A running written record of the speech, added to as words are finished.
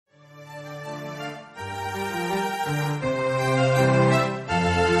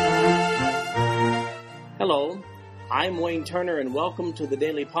I'm Wayne Turner, and welcome to the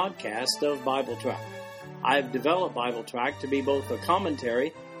daily podcast of Bible Track. I've developed Bible Track to be both a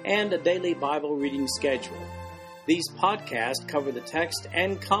commentary and a daily Bible reading schedule. These podcasts cover the text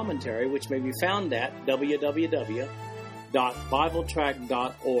and commentary, which may be found at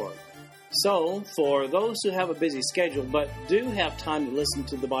www.bibletrack.org. So, for those who have a busy schedule but do have time to listen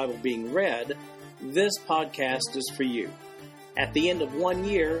to the Bible being read, this podcast is for you. At the end of 1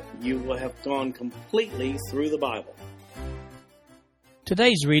 year, you will have gone completely through the Bible.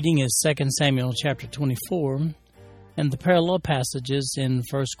 Today's reading is 2 Samuel chapter 24, and the parallel passages in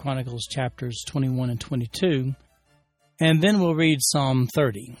 1 Chronicles chapters 21 and 22, and then we'll read Psalm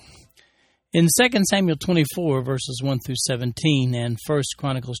 30. In 2 Samuel 24, verses 1 through 17, and 1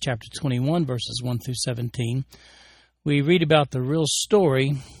 Chronicles chapter 21, verses 1 through 17, we read about the real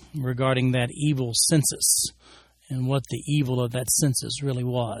story regarding that evil census and what the evil of that census really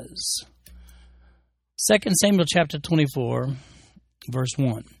was. 2 Samuel chapter 24, verse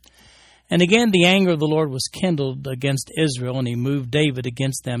 1. And again the anger of the Lord was kindled against Israel, and he moved David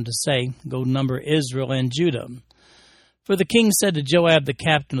against them to say, Go number Israel and Judah. For the king said to Joab, the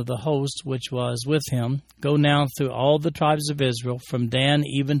captain of the host, which was with him, Go now through all the tribes of Israel, from Dan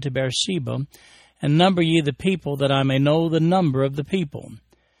even to Beersheba, and number ye the people, that I may know the number of the people.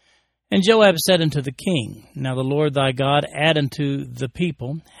 And Joab said unto the king, Now the Lord thy God add unto the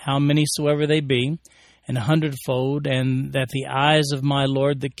people, how many soever they be, 100-fold, and that the eyes of my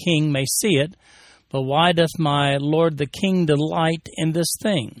lord the king may see it. But why doth my lord the king delight in this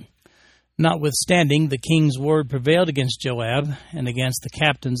thing? Notwithstanding, the king's word prevailed against Joab and against the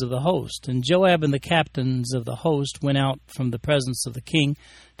captains of the host. And Joab and the captains of the host went out from the presence of the king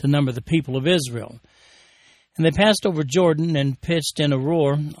to number the people of Israel. And they passed over Jordan and pitched in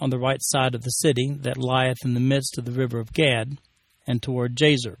Aroer on the right side of the city that lieth in the midst of the river of Gad, and toward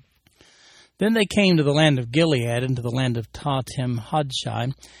Jazer. Then they came to the land of Gilead and to the land of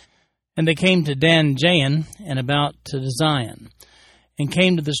Tahtim-Hodshai, and they came to Dan-Jaan and about to Zion, and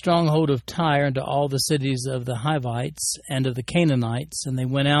came to the stronghold of Tyre and to all the cities of the Hivites and of the Canaanites, and they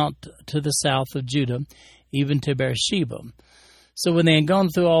went out to the south of Judah, even to Beersheba. So when they had gone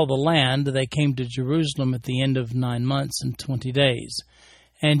through all the land, they came to Jerusalem at the end of 9 months and 20 days.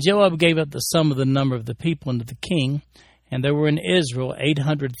 And Joab gave up the sum of the number of the people unto the king, and there were in Israel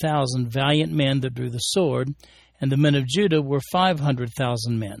 800,000 valiant men that drew the sword, and the men of Judah were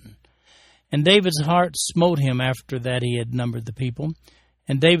 500,000 men. And David's heart smote him after that he had numbered the people.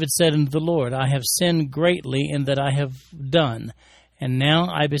 And David said unto the Lord, I have sinned greatly in that I have done. And now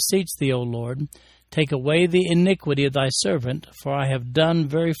I beseech thee, O Lord, take away the iniquity of thy servant, for I have done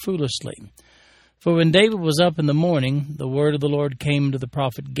very foolishly. For when David was up in the morning, the word of the Lord came to the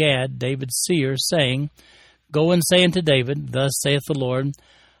prophet Gad, David's seer, saying, Go and say unto David, Thus saith the Lord,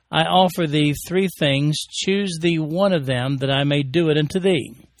 I offer thee 3 things, choose thee one of them, that I may do it unto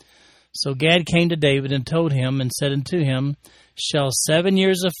thee. So Gad came to David and told him, and said unto him, Shall 7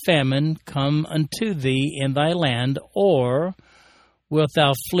 years of famine come unto thee in thy land, or wilt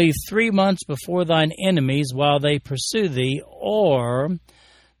thou flee 3 months before thine enemies while they pursue thee, or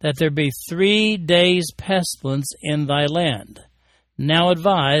that there be 3 days pestilence in thy land? Now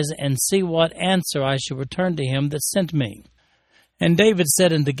advise, and see what answer I shall return to him that sent me. And David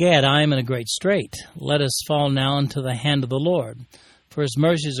said unto Gad, I am in a great strait. Let us fall now into the hand of the Lord. For his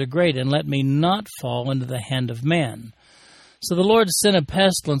mercies are great, and let me not fall into the hand of man. So the Lord sent a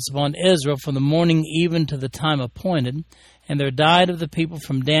pestilence upon Israel from the morning even to the time appointed, and there died of the people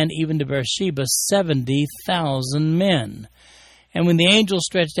from Dan even to Beersheba 70,000 men. And when the angel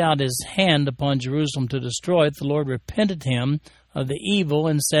stretched out his hand upon Jerusalem to destroy it, the Lord repented him of the evil,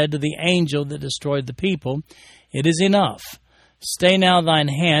 and said to the angel that destroyed the people, It is enough. Stay now thine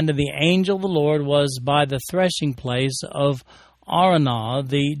hand. And the angel of the Lord was by the threshing place of Araunah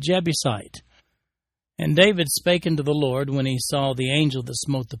the Jebusite. And David spake unto the Lord when he saw the angel that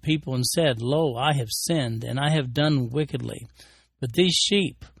smote the people, and said, Lo, I have sinned, and I have done wickedly. But these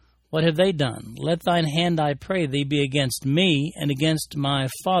sheep, what have they done? Let thine hand, I pray thee, be against me, and against my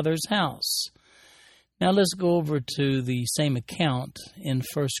father's house. Now let's go over to the same account in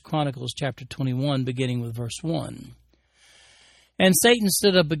 1 Chronicles chapter 21, beginning with verse 1. And Satan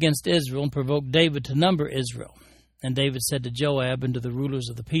stood up against Israel, and provoked David to number Israel. And David said to Joab and to the rulers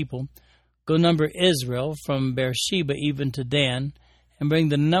of the people, Go number Israel from Beersheba even to Dan, and bring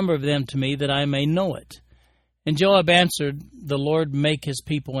the number of them to me, that I may know it. And Joab answered, The Lord make his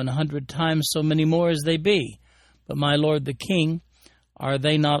people 100 times so many more as they be. But my lord the king, are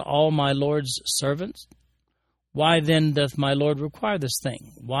they not all my lord's servants? Why then doth my lord require this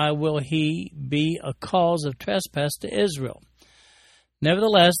thing? Why will he be a cause of trespass to Israel?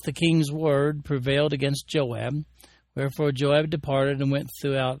 Nevertheless, the king's word prevailed against Joab, Wherefore Joab departed and went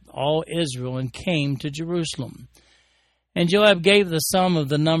throughout all Israel and came to Jerusalem. And Joab gave the sum of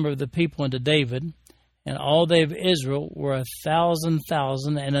the number of the people unto David, and all they of Israel were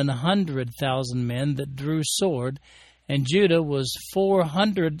 1,000,000 and 100,000 men that drew sword, and Judah was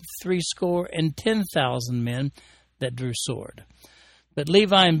 410,000 men that drew sword. But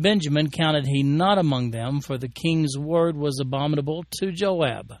Levi and Benjamin counted he not among them, for the king's word was abominable to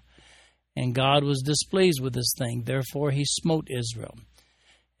Joab. And God was displeased with this thing, therefore he smote Israel.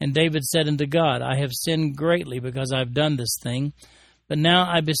 And David said unto God, I have sinned greatly because I have done this thing. But now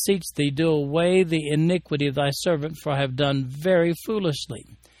I beseech thee, do away the iniquity of thy servant, for I have done very foolishly.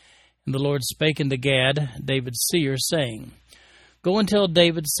 And the Lord spake unto Gad, David's seer, saying, Go and tell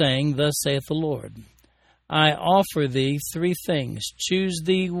David, saying, Thus saith the Lord, I offer thee 3 things. Choose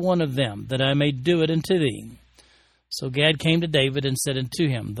thee one of them, that I may do it unto thee. So Gad came to David and said unto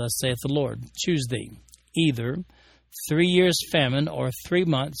him, Thus saith the Lord, Choose thee, either 3 years' famine, or 3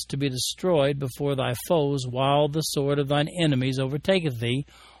 months to be destroyed before thy foes, while the sword of thine enemies overtaketh thee,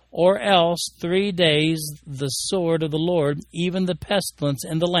 or else 3 days the sword of the Lord, even the pestilence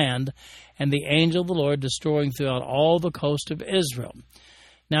in the land, and the angel of the Lord destroying throughout all the coast of Israel.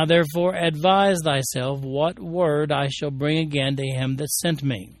 Now therefore advise thyself what word I shall bring again to him that sent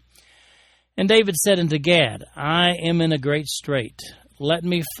me. And David said unto Gad, I am in a great strait. Let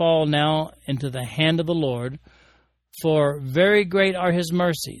me fall now into the hand of the Lord, for very great are his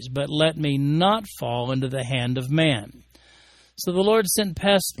mercies, but let me not fall into the hand of man. So the Lord sent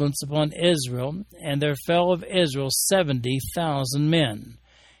pestilence upon Israel, and there fell of Israel 70,000 men.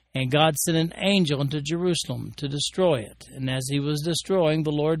 And God sent an angel into Jerusalem to destroy it. And as he was destroying,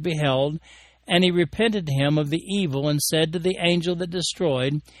 the Lord beheld, and he repented him of the evil, and said to the angel that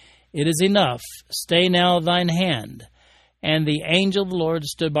destroyed, It is enough, stay now thine hand. And the angel of the Lord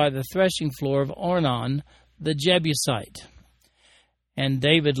stood by the threshing floor of Ornan the Jebusite. And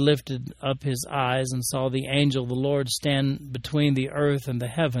David lifted up his eyes and saw the angel of the Lord stand between the earth and the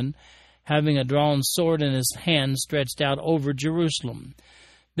heaven, having a drawn sword in his hand stretched out over Jerusalem.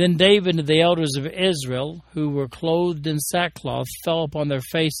 Then David and the elders of Israel, who were clothed in sackcloth, fell upon their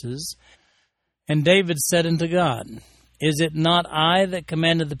faces. And David said unto God, Is it not I that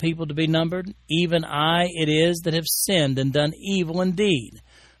commanded the people to be numbered? Even I it is that have sinned and done evil indeed.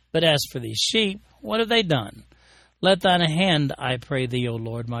 But as for these sheep, what have they done? Let thine hand, I pray thee, O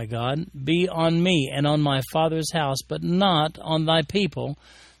Lord my God, be on me and on my father's house, but not on thy people,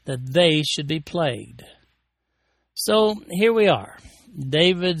 that they should be plagued. So here we are.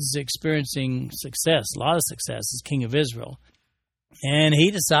 David's experiencing success, a lot of success as king of Israel. And he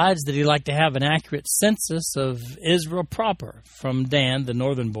decides that he'd like to have an accurate census of Israel proper, from Dan, the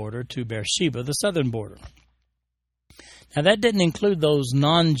northern border, to Beersheba, the southern border. Now, that didn't include those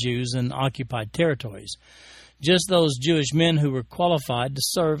non-Jews in occupied territories, just those Jewish men who were qualified to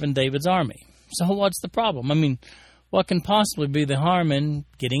serve in David's army. So what's the problem? I mean, what can possibly be the harm in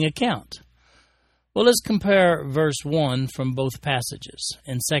getting a count? Well, let's compare verse 1 from both passages.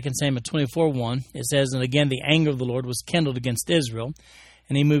 In 2 Samuel 24:1, it says, And again the anger of the Lord was kindled against Israel,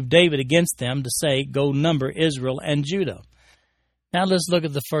 and he moved David against them to say, Go number Israel and Judah. Now let's look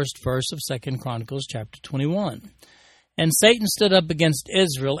at the first verse of 2 Chronicles chapter 21. And Satan stood up against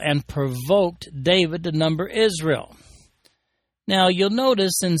Israel and provoked David to number Israel. Now you'll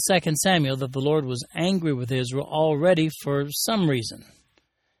notice in 2 Samuel that the Lord was angry with Israel already for some reason.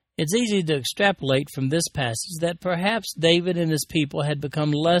 It's easy to extrapolate from this passage that perhaps David and his people had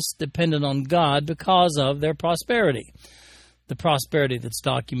become less dependent on God because of their prosperity. The prosperity that's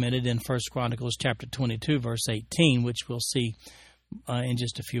documented in 1 Chronicles chapter 22, verse 18, which we'll see in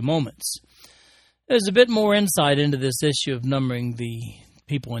just a few moments. There's a bit more insight into this issue of numbering the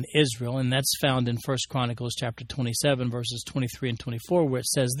people in Israel, and that's found in 1 Chronicles chapter 27, verses 23 and 24, where it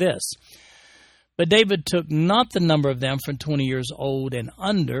says this, But David took not the number of them from 20 years old and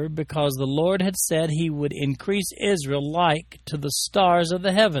under, because the Lord had said he would increase Israel like to the stars of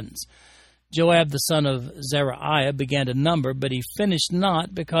the heavens. Joab the son of Zeruiah began to number, but he finished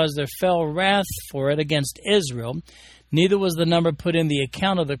not, because there fell wrath for it against Israel. Neither was the number put in the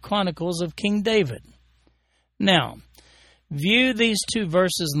account of the Chronicles of King David. Now, view these two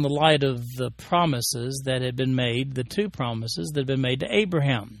verses in the light of the promises that had been made, the two promises that had been made to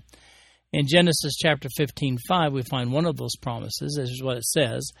Abraham. In Genesis chapter 15:5, we find one of those promises. This is what it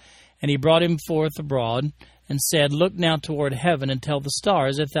says, And he brought him forth abroad, and said, Look now toward heaven, and tell the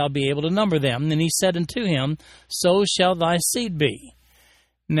stars, if thou be able to number them. And he said unto him, So shall thy seed be.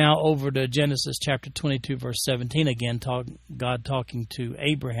 Now over to Genesis chapter 22, verse 17 again, God talking to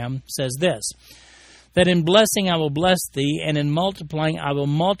Abraham, says this, That in blessing I will bless thee, and in multiplying I will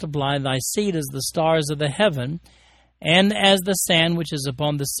multiply thy seed as the stars of the heaven, and as the sand which is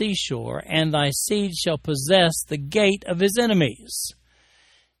upon the seashore, and thy seed shall possess the gate of his enemies.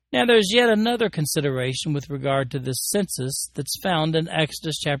 Now there's yet another consideration with regard to this census that's found in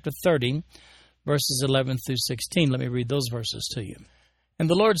Exodus chapter 30, verses 11 through 16. Let me read those verses to you. And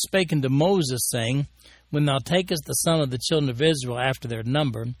the Lord spake unto Moses, saying, When thou takest the sum of the children of Israel after their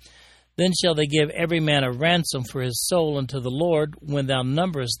number, then shall they give every man a ransom for his soul unto the Lord when thou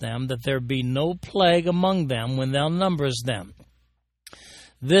numberest them, that there be no plague among them when thou numberest them.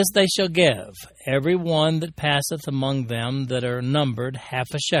 This they shall give, every one that passeth among them that are numbered, half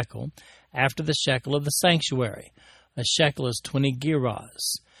a shekel, after the shekel of the sanctuary. A shekel is 20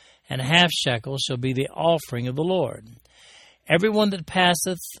 gerahs, and half shekel shall be the offering of the Lord. Every one that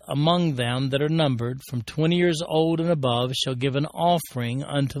passeth among them that are numbered, from 20 years old and above, shall give an offering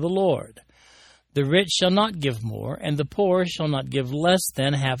unto the Lord. The rich shall not give more, and the poor shall not give less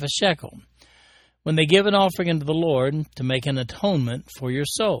than half a shekel, when they give an offering unto the Lord, to make an atonement for your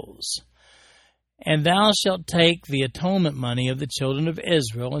souls. And thou shalt take the atonement money of the children of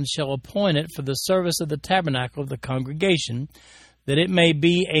Israel, and shall appoint it for the service of the tabernacle of the congregation, that it may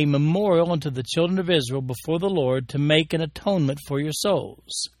be a memorial unto the children of Israel before the Lord, to make an atonement for your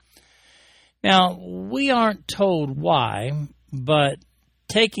souls. Now, we aren't told why, but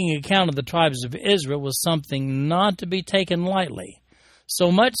taking account of the tribes of Israel was something not to be taken lightly.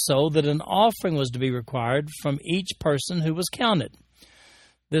 So much so that an offering was to be required from each person who was counted.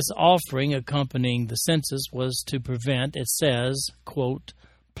 This offering accompanying the census was to prevent, it says, quote,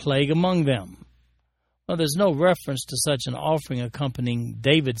 plague among them. Well, there's no reference to such an offering accompanying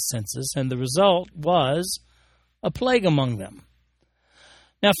David's census, and the result was a plague among them.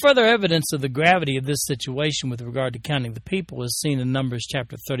 Now, further evidence of the gravity of this situation with regard to counting the people is seen in Numbers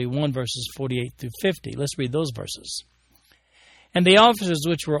chapter 31, verses 48 through 50. Let's read those verses. And the officers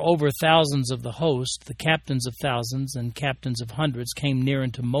which were over thousands of the host, the captains of thousands and captains of hundreds, came near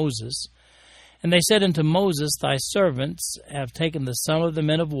unto Moses. And they said unto Moses, Thy servants have taken the sum of the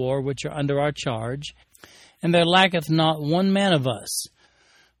men of war which are under our charge, and there lacketh not one man of us.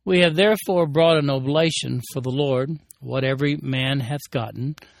 We have therefore brought an oblation for the Lord, what every man hath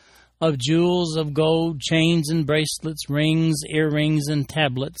gotten, of jewels, of gold, chains and bracelets, rings, earrings, and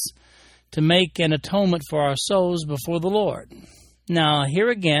tablets, to make an atonement for our souls before the Lord. Now, here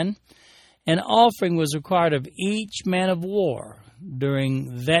again, an offering was required of each man of war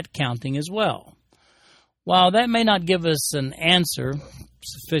during that counting as well. While that may not give us an answer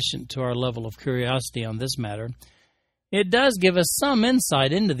sufficient to our level of curiosity on this matter, it does give us some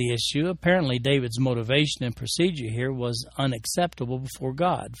insight into the issue. Apparently, David's motivation and procedure here was unacceptable before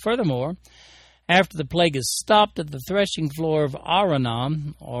God. Furthermore, after the plague is stopped at the threshing floor of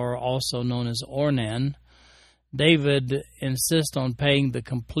Araunah, or also known as Ornan, David insists on paying the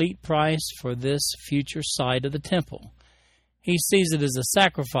complete price for this future site of the temple. He sees it as a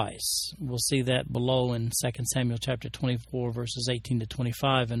sacrifice. We'll see that below in 2 Samuel chapter 24, verses 18 to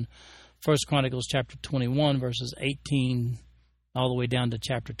 25, and 1 Chronicles chapter 21, verses 18 all the way down to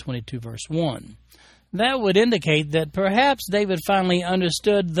chapter 22, verse 1. That would indicate that perhaps David finally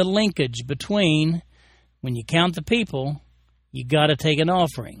understood the linkage between when you count the people, you got to take an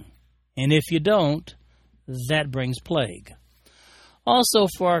offering. And if you don't, that brings plague. Also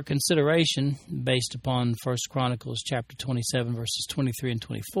for our consideration, based upon 1 Chronicles chapter 27, verses 23 and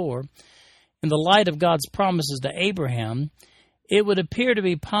 24, in the light of God's promises to Abraham, it would appear to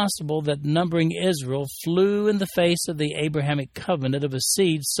be possible that numbering Israel flew in the face of the Abrahamic covenant of a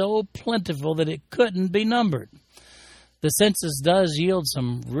seed so plentiful that it couldn't be numbered. The census does yield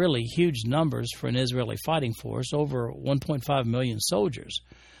some really huge numbers for an Israeli fighting force, over 1.5 million soldiers.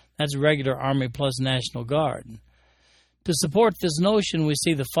 That's regular army plus National Guard. To support this notion, we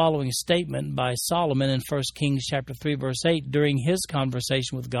see the following statement by Solomon in 1 Kings chapter 3, verse 8, during his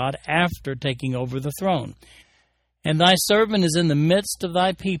conversation with God after taking over the throne. And thy servant is in the midst of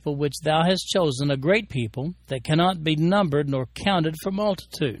thy people, which thou hast chosen, a great people, that cannot be numbered nor counted for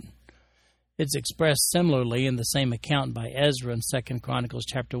multitude. It's expressed similarly in the same account by Ezra in 2 Chronicles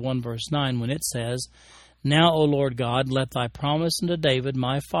chapter 1, verse 9, when it says, Now, O Lord God, let thy promise unto David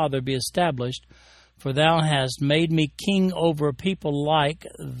my father be established, for thou hast made me king over a people like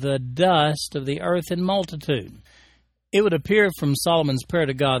the dust of the earth in multitude. It would appear from Solomon's prayer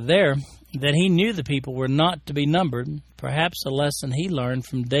to God there that he knew the people were not to be numbered, perhaps a lesson he learned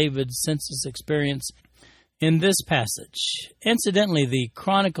from David's census experience in this passage. Incidentally, the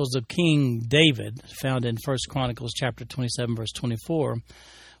Chronicles of King David, found in 1 Chronicles chapter 27, verse 24,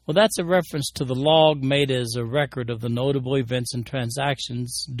 well, that's a reference to the log made as a record of the notable events and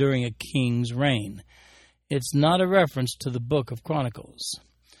transactions during a king's reign. It's not a reference to the book of Chronicles.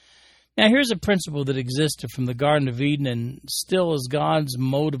 Now, here's a principle that existed from the Garden of Eden and still is God's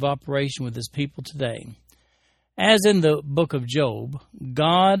mode of operation with his people today. As in the book of Job,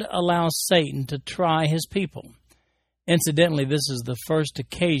 God allows Satan to try his people. Incidentally, this is the first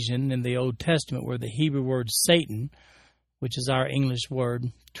occasion in the Old Testament where the Hebrew word Satan, which is our English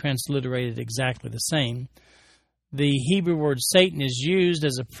word, transliterated exactly the same, the Hebrew word Satan is used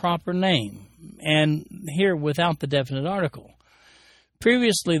as a proper name, and here without the definite article.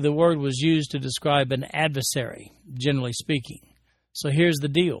 Previously, the word was used to describe an adversary, generally speaking. So here's the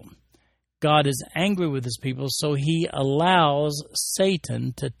deal. God is angry with his people, so he allows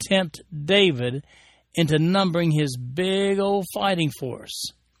Satan to tempt David into numbering his big old fighting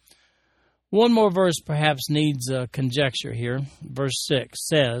force. One more verse perhaps needs a conjecture here. Verse 6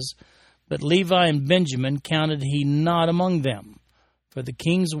 says, "But Levi and Benjamin counted he not among them, for the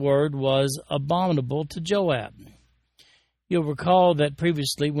king's word was abominable to Joab." You'll recall that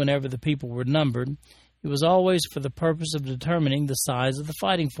previously, whenever the people were numbered, it was always for the purpose of determining the size of the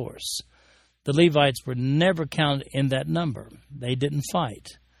fighting force. The Levites were never counted in that number. They didn't fight,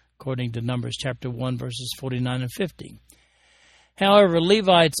 according to Numbers chapter 1, verses 49 and 50. However,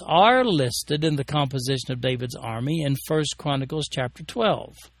 Levites are listed in the composition of David's army in 1 Chronicles chapter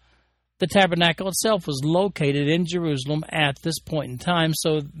 12. The tabernacle itself was located in Jerusalem at this point in time,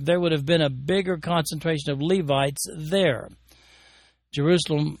 so there would have been a bigger concentration of Levites there.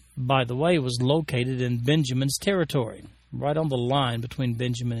 Jerusalem, by the way, was located in Benjamin's territory, right on the line between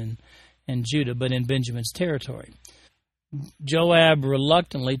Benjamin and Judah, but in Benjamin's territory. Joab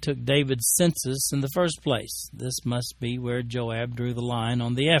reluctantly took David's census in the first place. This must be where Joab drew the line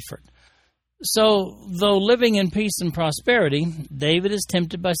on the effort. So, though living in peace and prosperity, David is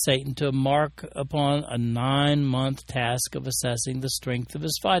tempted by Satan to embark upon a 9-month task of assessing the strength of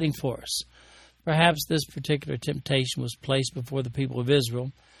his fighting force. Perhaps this particular temptation was placed before the people of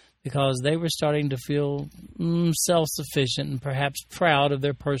Israel because they were starting to feel self-sufficient and perhaps proud of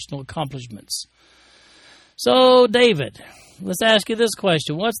their personal accomplishments. So, David, let's ask you this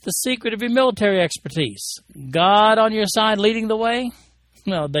question. What's the secret of your military expertise? God on your side leading the way?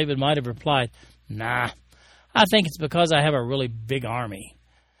 Well, David might have replied, "Nah, I think it's because I have a really big army.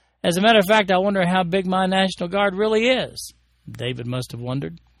 As a matter of fact, I wonder how big my National Guard really is." David must have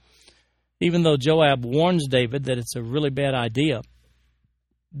wondered. Even though Joab warns David that it's a really bad idea,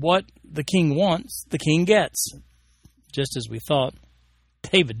 what the king wants, the king gets. Just as we thought,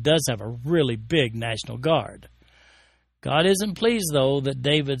 David does have a really big National Guard. God isn't pleased, though, that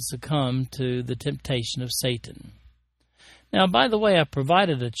David succumbed to the temptation of Satan. Now, by the way, I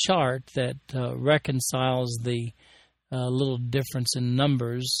provided a chart that reconciles the little difference in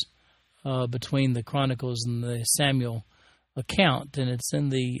numbers between the Chronicles and the Samuel account, and it's in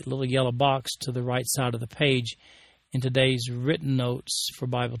the little yellow box to the right side of the page in today's written notes for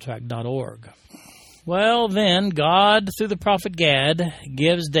BibleTrack.org. Well, then, God, through the prophet Gad,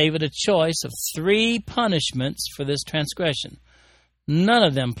 gives David a choice of 3 punishments for this transgression, none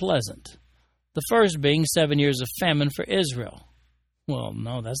of them pleasant. The first being 7 years of famine for Israel. Well,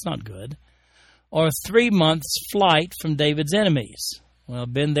 no, that's not good. Or 3 months' flight from David's enemies. Well,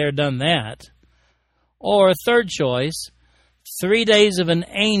 been there, done that. Or, third choice, 3 days of an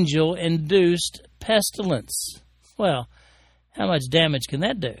angel-induced pestilence. Well, how much damage can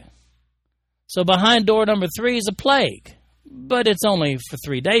that do? So behind door number 3 is a plague, but it's only for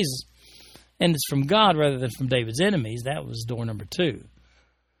 3 days, and it's from God rather than from David's enemies. That was door number 2.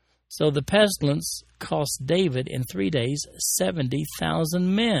 So the pestilence cost David in 3 days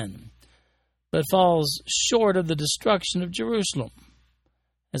 70,000 men, but falls short of the destruction of Jerusalem.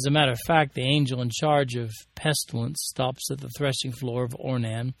 As a matter of fact, the angel in charge of pestilence stops at the threshing floor of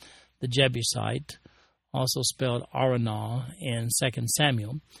Ornan, the Jebusite, also spelled Aranah in 2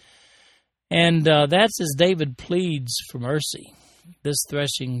 Samuel. And that's as David pleads for mercy. This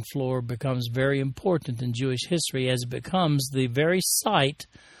threshing floor becomes very important in Jewish history as it becomes the very site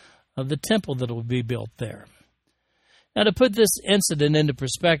of the temple that will be built there. Now, to put this incident into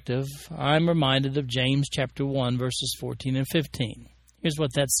perspective, I'm reminded of James chapter 1, verses 14 and 15. Here's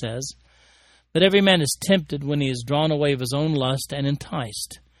what that says. "But every man is tempted when he is drawn away of his own lust and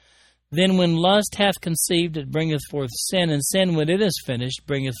enticed. Then when lust hath conceived, it bringeth forth sin, and sin, when it is finished,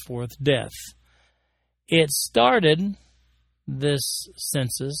 bringeth forth death." It started, this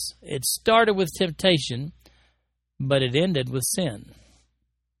census, it started with temptation, but it ended with sin.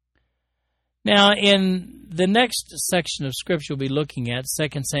 Now, in the next section of Scripture we'll be looking at,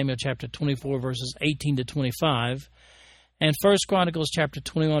 2 Samuel chapter 24, verses 18 to 25, and 1 Chronicles chapter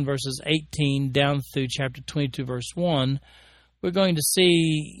 21, verses 18 down through chapter 22, verse 1, we're going to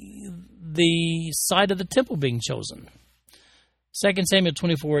see the site of the temple being chosen. 2 Samuel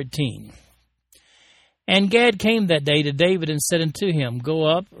 24:18. And Gad came that day to David and said unto him, Go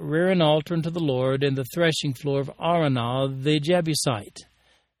up, rear an altar unto the Lord in the threshing floor of Araunah the Jebusite.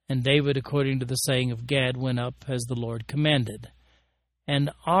 And David, according to the saying of Gad, went up as the Lord commanded.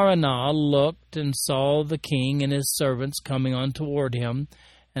 And Araunah looked and saw the king and his servants coming on toward him.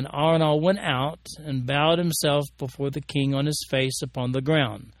 And Araunah went out and bowed himself before the king on his face upon the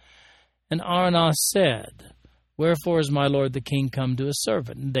ground. And Araunah said, Wherefore is my lord the king come to his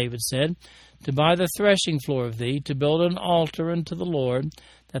servant? And David said, To buy the threshing floor of thee, to build an altar unto the Lord,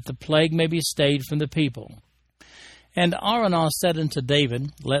 that the plague may be stayed from the people. And Araunah said unto David,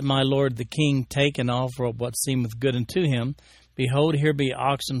 Let my lord the king take and offer up what seemeth good unto him. Behold, here be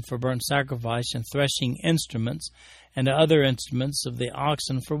oxen for burnt sacrifice, and threshing instruments, and other instruments of the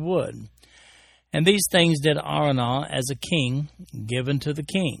oxen for wood. And these things did Araunah as a king give unto the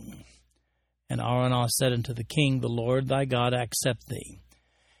king. And Araunah said unto the king, The Lord thy God accept thee.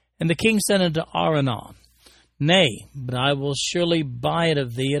 And the king said unto Araunah, Nay, but I will surely buy it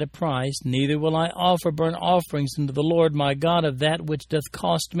of thee at a price, neither will I offer burnt offerings unto the Lord my God of that which doth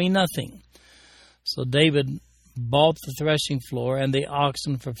cost me nothing. So David bought the threshing floor and the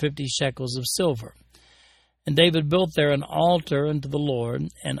oxen for 50 shekels of silver. And David built there an altar unto the Lord,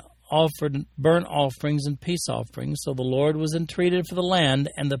 and offered burnt offerings and peace offerings. So the Lord was entreated for the land,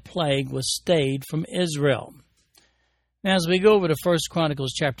 and the plague was stayed from Israel. Now, as we go over to 1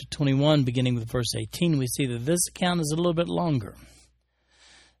 Chronicles chapter 21, beginning with verse 18, we see that this account is a little bit longer.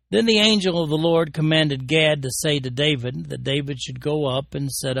 Then the angel of the Lord commanded Gad to say to David that David should go up and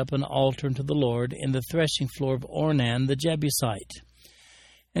set up an altar unto the Lord in the threshing floor of Ornan the Jebusite.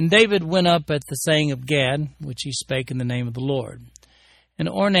 And David went up at the saying of Gad, which he spake in the name of the Lord. And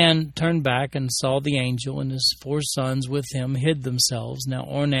Ornan turned back and saw the angel, and his 4 sons with him hid themselves. Now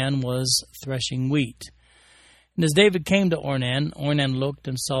Ornan was threshing wheat. And as David came to Ornan, Ornan looked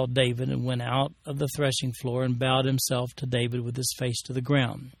and saw David, and went out of the threshing floor, and bowed himself to David with his face to the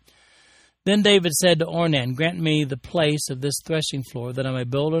ground. Then David said to Ornan, Grant me the place of this threshing floor, that I may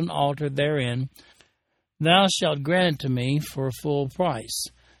build an altar therein. Thou shalt grant it to me for a full price,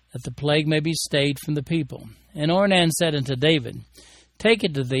 that the plague may be stayed from the people. And Ornan said unto David, Take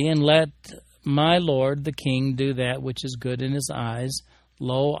it to thee, and let my lord the king do that which is good in his eyes.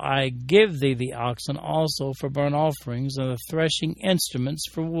 Lo, I give thee the oxen also for burnt offerings, and the threshing instruments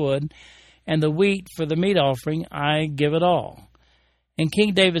for wood, and the wheat for the meat offering. I give it all. And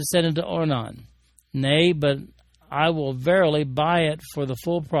King David said unto Ornan, Nay, but I will verily buy it for the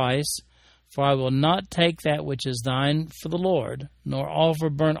full price, for I will not take that which is thine for the Lord, nor offer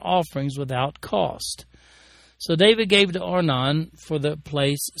burnt offerings without cost. So David gave to Ornan for the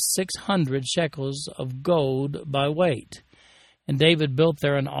place 600 shekels of gold by weight. And David built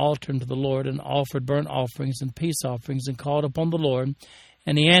there an altar unto the Lord, and offered burnt offerings and peace offerings, and called upon the Lord.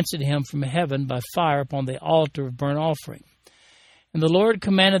 And he answered him from heaven by fire upon the altar of burnt offering. And the Lord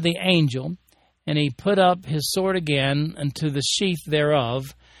commanded the angel, and he put up his sword again unto the sheath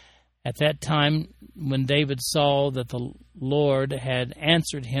thereof. At that time, when David saw that the Lord had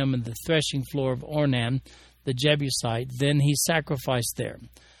answered him in the threshing floor of Ornan the Jebusite, then he sacrificed there.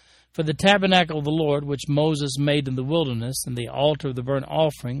 For the tabernacle of the Lord, which Moses made in the wilderness, and the altar of the burnt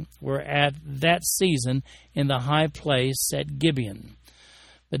offering, were at that season in the high place at Gibeon.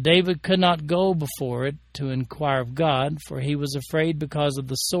 But David could not go before it to inquire of God, for he was afraid because of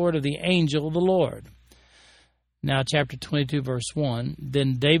the sword of the angel of the Lord. Now, chapter 22, verse 1.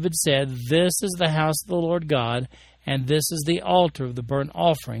 Then David said, This is the house of the Lord God, and this is the altar of the burnt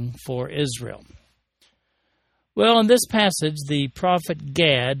offering for Israel. Well, in this passage, the prophet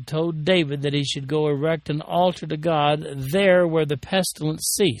Gad told David that he should go erect an altar to God there where the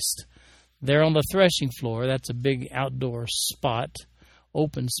pestilence ceased. There on the threshing floor, that's a big outdoor spot,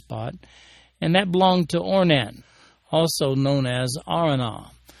 open spot, and that belonged to Ornan, also known as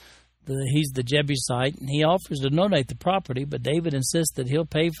Araunah. He's the Jebusite, and he offers to donate the property, but David insists that he'll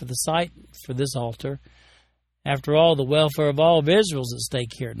pay for the site for this altar. After all, the welfare of all of Israel is at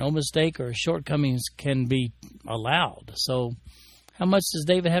stake here. No mistake or shortcomings can be allowed. So how much does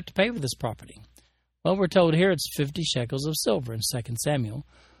David have to pay for this property? Well, we're told here it's 50 shekels of silver in 2 Samuel,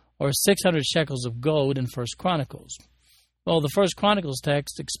 or 600 shekels of gold in 1 Chronicles. Well, the 1 Chronicles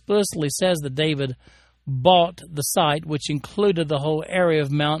text explicitly says that David bought the site, which included the whole area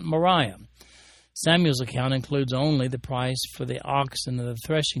of Mount Moriah. Samuel's account includes only the price for the oxen and the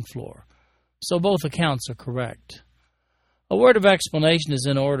threshing floor. So both accounts are correct. A word of explanation is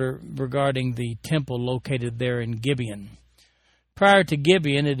in order regarding the temple located there in Gibeon. Prior to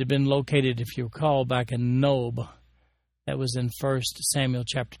Gibeon, it had been located, if you recall, back in Nob. That was in 1 Samuel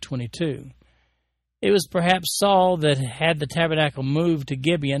chapter 22. It was perhaps Saul that had the tabernacle moved to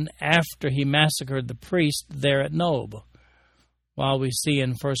Gibeon after he massacred the priest there at Nob. While we see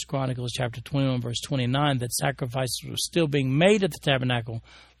in 1 Chronicles chapter 21, verse 29, that sacrifices were still being made at the tabernacle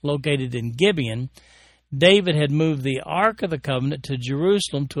located in Gibeon, David had moved the Ark of the Covenant to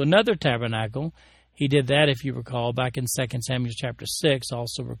Jerusalem to another tabernacle. He did that, if you recall, back in 2 Samuel chapter 6,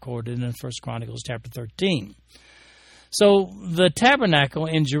 also recorded in 1 Chronicles chapter 13. So the tabernacle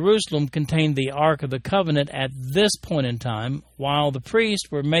in Jerusalem contained the Ark of the Covenant at this point in time, while the priests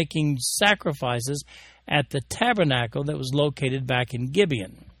were making sacrifices at the tabernacle that was located back in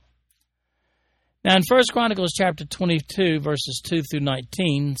Gibeon. Now in 1 Chronicles chapter 22, verses 2 through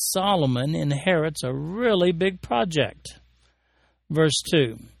 19, Solomon inherits a really big project. Verse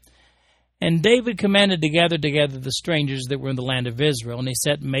 2, "And David commanded to gather together the strangers that were in the land of Israel, and he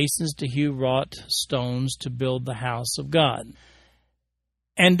set masons to hew wrought stones to build the house of God.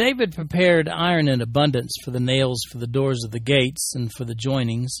 And David prepared iron in abundance for the nails for the doors of the gates and for the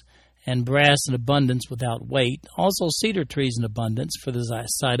joinings, and brass in abundance without weight, also cedar trees in abundance for the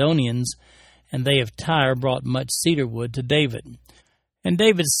Sidonians, and they of Tyre brought much cedar wood to David. And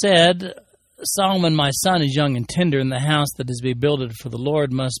David said, Solomon my son is young and tender, and the house that is to be builded for the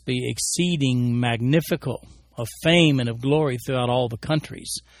Lord must be exceeding magnifical, of fame and of glory throughout all the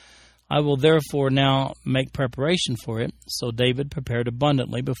countries. I will therefore now make preparation for it. So David prepared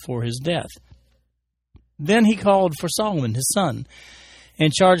abundantly before his death. Then he called for Solomon his son,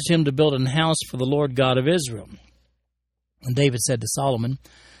 and charged him to build an house for the Lord God of Israel. And David said to Solomon,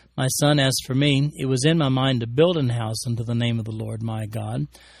 My son, as for me, it was in my mind to build an house unto the name of the Lord my God.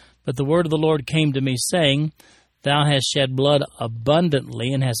 But the word of the Lord came to me, saying, Thou hast shed blood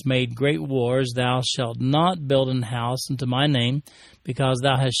abundantly, and hast made great wars. Thou shalt not build an house unto my name, because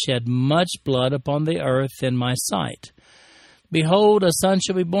thou hast shed much blood upon the earth in my sight. Behold, a son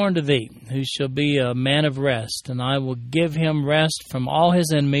shall be born to thee, who shall be a man of rest, and I will give him rest from all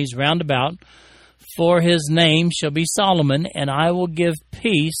his enemies round about. For his name shall be Solomon, and I will give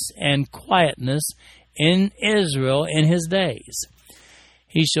peace and quietness in Israel in his days.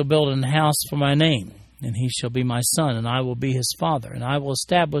 He shall build an house for my name, and he shall be my son, and I will be his father, and I will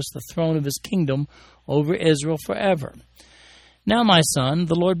establish the throne of his kingdom over Israel forever. Now, my son,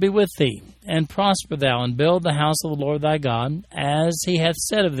 the Lord be with thee, and prosper thou, and build the house of the Lord thy God, as he hath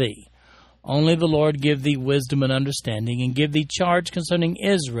said of thee. Only the Lord give thee wisdom and understanding, and give thee charge concerning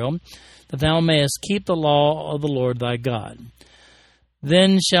Israel, that thou mayest keep the law of the Lord thy God.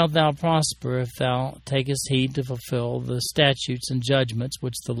 Then shalt thou prosper if thou takest heed to fulfill the statutes and judgments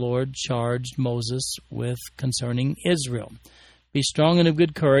which the Lord charged Moses with concerning Israel. Be strong and of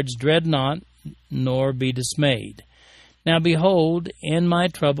good courage, dread not, nor be dismayed. Now behold, in my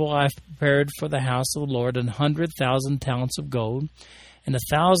trouble I have prepared for the house of the Lord 100,000 talents of gold, and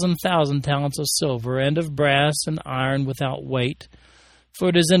 1,000,000 talents of silver, and of brass and iron without weight. For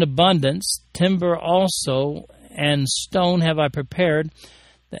it is in abundance. Timber also and stone have I prepared,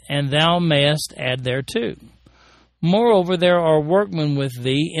 and thou mayest add thereto. Moreover, there are workmen with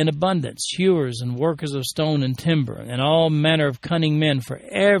thee in abundance, hewers and workers of stone and timber, and all manner of cunning men for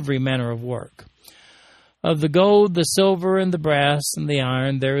every manner of work. Of the gold, the silver, and the brass, and the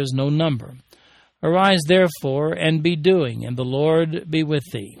iron, there is no number. Arise, therefore, and be doing, and the Lord be with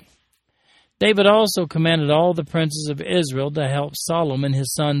thee. David also commanded all the princes of Israel to help Solomon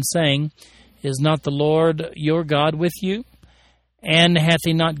his son, saying, Is not the Lord your God with you? And hath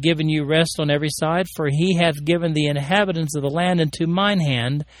he not given you rest on every side? For he hath given the inhabitants of the land into mine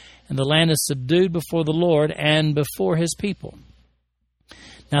hand, and the land is subdued before the Lord and before his people.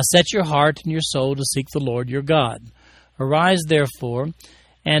 Now set your heart and your soul to seek the Lord your God. Arise, therefore,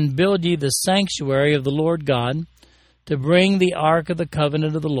 and build ye the sanctuary of the Lord God, to bring the ark of the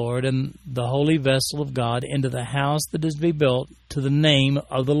covenant of the Lord and the holy vessel of God into the house that is to be built to the name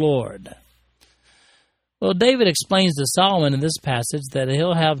of the Lord. Well, David explains to Solomon in this passage that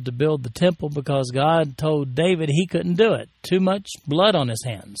he'll have to build the temple because God told David he couldn't do it. Too much blood on his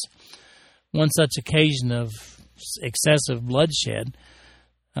hands. One such occasion of excessive bloodshed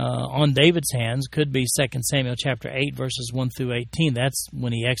on David's hands could be 2 Samuel chapter 8, verses 1 through 18. That's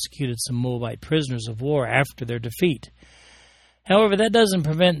when he executed some Moabite prisoners of war after their defeat. However, that doesn't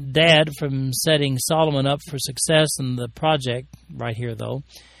prevent Dad from setting Solomon up for success in the project right here, though.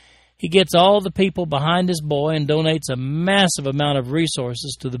 He gets all the people behind his boy and donates a massive amount of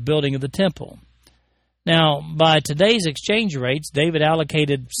resources to the building of the temple. Now, by today's exchange rates, David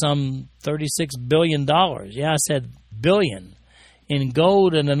allocated some $36 billion. Yeah, I said billion. In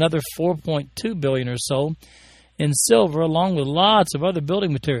gold, and another $4.2 billion or so in silver, along with lots of other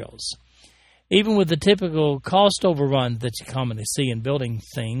building materials. Even with the typical cost overruns that you commonly see in building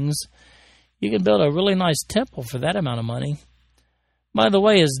things, You can build a really nice temple for that amount of money. By the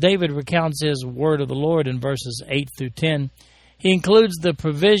way, as David recounts his word of the Lord in verses 8 through 10, he includes the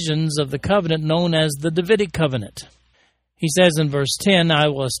provisions of the covenant known as the Davidic covenant. He says in verse 10, I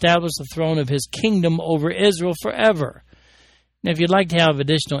will establish the throne of his kingdom over Israel forever. Now, if you'd like to have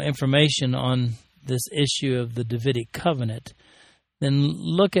additional information on this issue of the Davidic covenant, then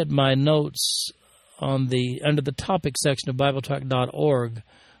look at my notes under the topic section of BibleTrack.org.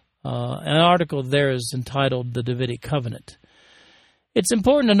 An article there is entitled The Davidic Covenant. It's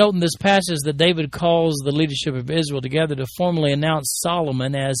important to note in this passage that David calls the leadership of Israel together to formally announce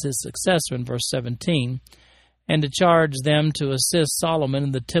Solomon as his successor in verse 17, and to charge them to assist Solomon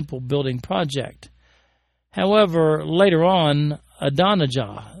in the temple building project. However, later on,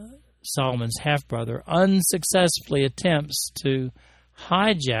 Adonijah, Solomon's half-brother, unsuccessfully attempts to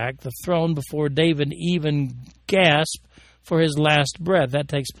hijack the throne before David even gasped for his last breath. That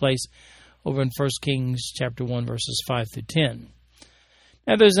takes place over in 1 Kings chapter 1, verses 5 through 10.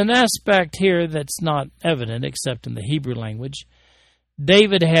 Now, there's an aspect here that's not evident except in the Hebrew language.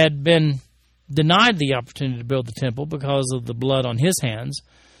 David had been denied the opportunity to build the temple because of the blood on his hands,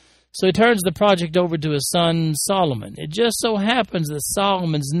 so he turns the project over to his son Solomon. It just so happens that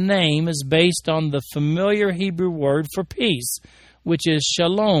Solomon's name is based on the familiar Hebrew word for peace, which is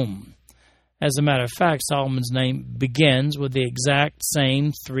shalom. As a matter of fact, Solomon's name begins with the exact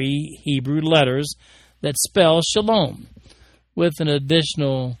same 3 Hebrew letters that spell shalom, with an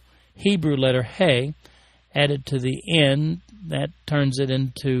additional Hebrew letter he added to the end that turns it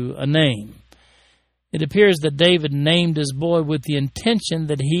into a name. It appears that David named his boy with the intention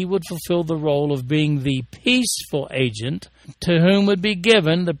that he would fulfill the role of being the peaceful agent to whom would be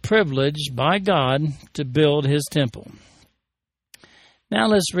given the privilege by God to build his temple. Now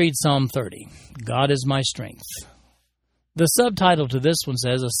let's read Psalm 30, God is my strength. The subtitle to this one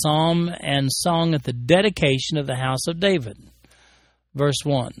says, A Psalm and Song at the Dedication of the House of David. Verse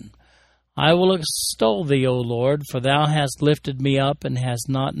 1, I will extol thee, O Lord, for thou hast lifted me up and hast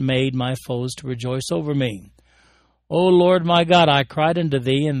not made my foes to rejoice over me. O Lord my God, I cried unto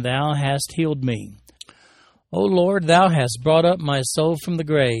thee, and thou hast healed me. O Lord, thou hast brought up my soul from the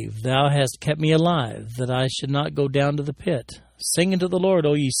grave. Thou hast kept me alive, that I should not go down to the pit. Sing unto the Lord,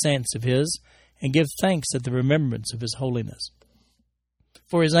 O ye saints of his, and give thanks at the remembrance of his holiness.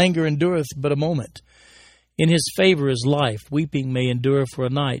 For his anger endureth but a moment. In his favor is life. Weeping may endure for a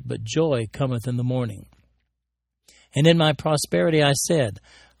night, but joy cometh in the morning. And in my prosperity I said,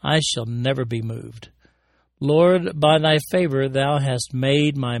 I shall never be moved. Lord, by thy favor thou hast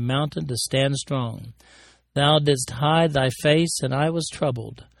made my mountain to stand strong. Thou didst hide thy face, and I was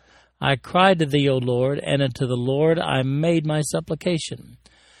troubled. I cried to thee, O Lord, and unto the Lord I made my supplication.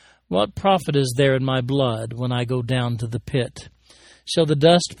 What profit is there in my blood when I go down to the pit? Shall the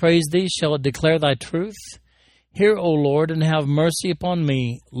dust praise thee? Shall it declare thy truth? Hear, O Lord, and have mercy upon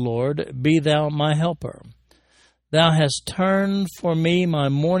me, Lord. Be thou my helper. Thou hast turned for me my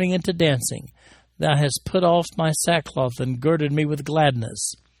mourning into dancing. Thou hast put off my sackcloth and girded me with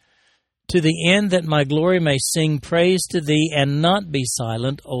gladness, to the end that my glory may sing praise to thee and not be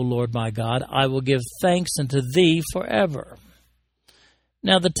silent, O Lord my God. I will give thanks unto thee forever.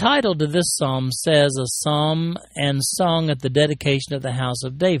 Now the title to this psalm says, A Psalm and Song at the Dedication of the House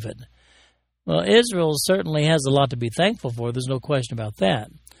of David. Well, Israel certainly has a lot to be thankful for. There's no question about that.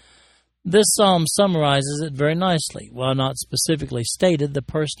 This psalm summarizes it very nicely. While not specifically stated, the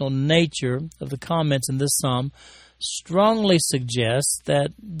personal nature of the comments in this psalm strongly suggests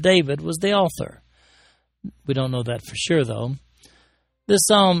that David was the author. We don't know that for sure, though. This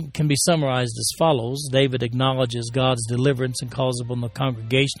psalm can be summarized as follows. David acknowledges God's deliverance and calls upon the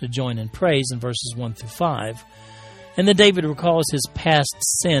congregation to join in praise in verses 1 through 5. And then David recalls his past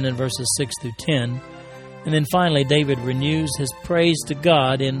sin in verses 6 through 10. And then finally, David renews his praise to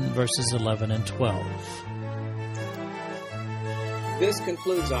God in verses 11 and 12. This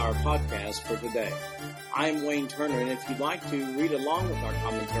concludes our podcast for today. I'm Wayne Turner, and if you'd like to read along with our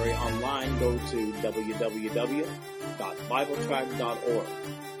commentary online, go to www.bibletrack.org.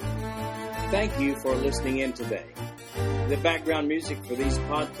 Thank you for listening in today. The background music for these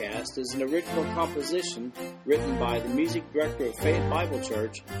podcasts is an original composition written by the music director of Fayette Bible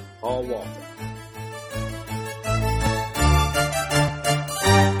Church, Paul Walker.